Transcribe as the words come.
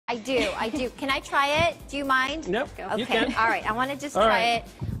I do. Can I try it? Do you mind? Nope, okay. you can. All right, I want to just try it.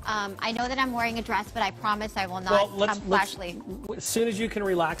 I know that I'm wearing a dress, but I promise I will not come flashly. As soon as you can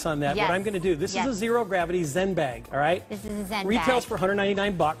relax on that, Yes. what I'm going to do, this is a zero gravity Zen bag, all right? This is a Zen Retails bag. for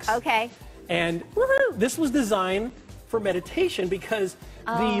 $199. Okay. And this was designed for meditation because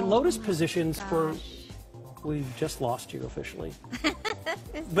the lotus positions we've just lost you officially.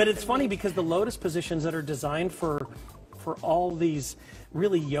 But it's funny because the lotus positions that are designed for all these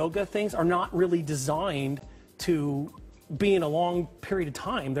really yoga things are not really designed to be in a long period of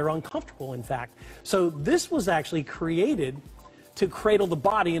time. They're uncomfortable, in fact. So this was actually created to cradle the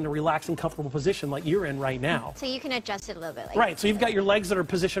body in a relaxed and comfortable position like you're in right now. So you can adjust it a little bit. Like right, so you've got your legs that are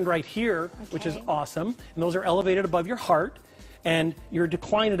positioned right here, which is awesome. And those are elevated above your heart. And you're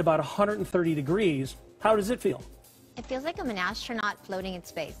declined at about 130 degrees. How does it feel? It feels like I'm an astronaut floating in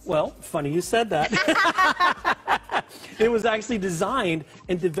space. Well, funny you said that. It was actually designed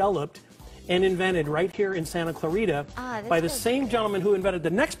and developed and invented right here in Santa Clarita by the same gentleman who invented the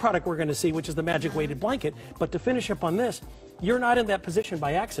next product we're going to see, which is the magic weighted blanket. But to finish up on this, you're not in that position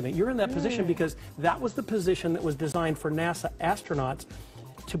by accident. You're in that position because that was the position that was designed for NASA astronauts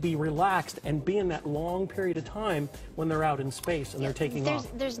to be relaxed and be in that long period of time when they're out in space and they're taking off.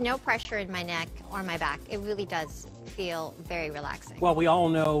 There's no pressure in my neck or my back. It really does feel very relaxing. Well, we all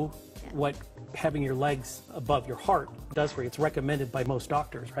know what having your legs above your heart does for you. It's recommended by most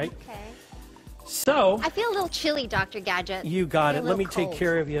doctors, right? Okay. So I feel a little chilly, Dr. Gadget. You got it. Let me take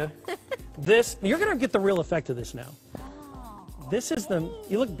care of you. You're going to get the real effect of this now. This is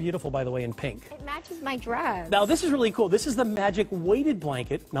you look beautiful, by the way, in pink. It matches my dress. Now, this is really cool. This is the magic weighted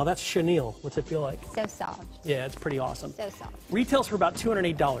blanket. Now, that's chenille. What's it feel like? So soft. Yeah, it's pretty awesome. So soft. Retails for about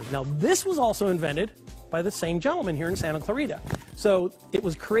 $208. Now, this was also invented by the same gentleman here in Santa Clarita. So, it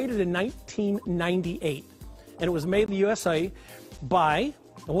was created in 1998, and it was made in the USA by,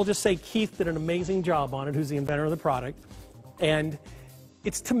 and we'll just say Keith did an amazing job on it, who's the inventor of the product, and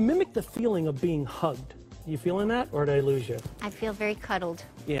it's to mimic the feeling of being hugged. You feeling that, or did I lose you? I feel very cuddled.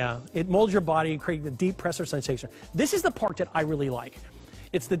 Yeah, it molds your body, creating a deep pressure sensation. This is the part that I really like.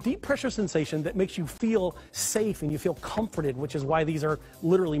 It's the deep pressure sensation that makes you feel safe and you feel comforted, which is why these are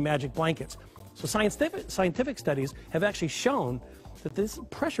literally magic blankets. So scientific studies have actually shown that this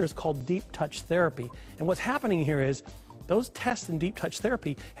pressure is called deep touch therapy. And what's happening here is those tests in deep touch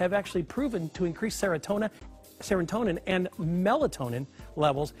therapy have actually proven to increase serotonin and melatonin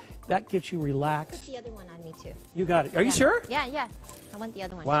levels. That gets you relaxed. Put the other one on me too. You got it. Are you sure? Yeah. I want the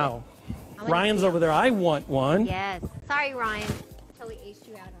other one. Wow. Too. Ryan's over there. I want one. Yes. Sorry, Ryan. Totally aced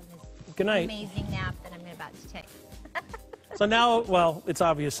you out on this Good night. amazing nap that I'm about to take. So now, well, it's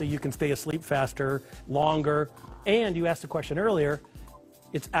obviously you can stay asleep faster, longer, and you asked a question earlier.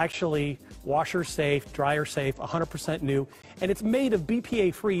 It's actually washer safe, dryer safe, 100% new, and it's made of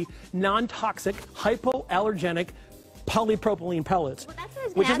BPA-free, non-toxic, hypoallergenic polypropylene pellets, Well, that's what I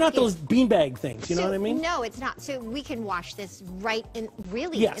was which gonna is not ask you. those beanbag things. You know what I mean? No, it's not. So we can wash this right in,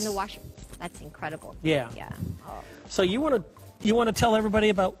 really Yes. in the washer. That's incredible. Yeah. Yeah. Oh. So you want to tell everybody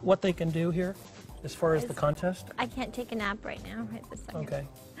about what they can do here, as far as the contest? I can't take a nap right now. Right this second. Okay.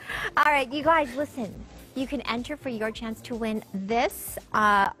 All right, you guys, listen. You can enter for your chance to win this,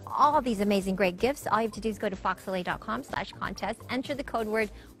 all of these amazing great gifts. All you have to do is go to foxla.com/contest, enter the code word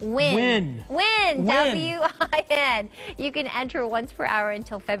WIN. Win. W-I-N. You can enter once per hour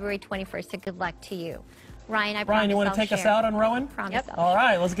until February 21st, so good luck to you. Ryan, I promise You want I'll to take us share. out on rowing? Promise I'll All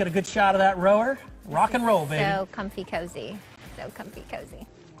right, let's get a good shot of that rower. Rock and roll, baby. So comfy cozy. So comfy cozy.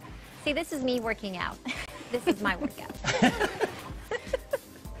 See, this is me working out. This is my workout.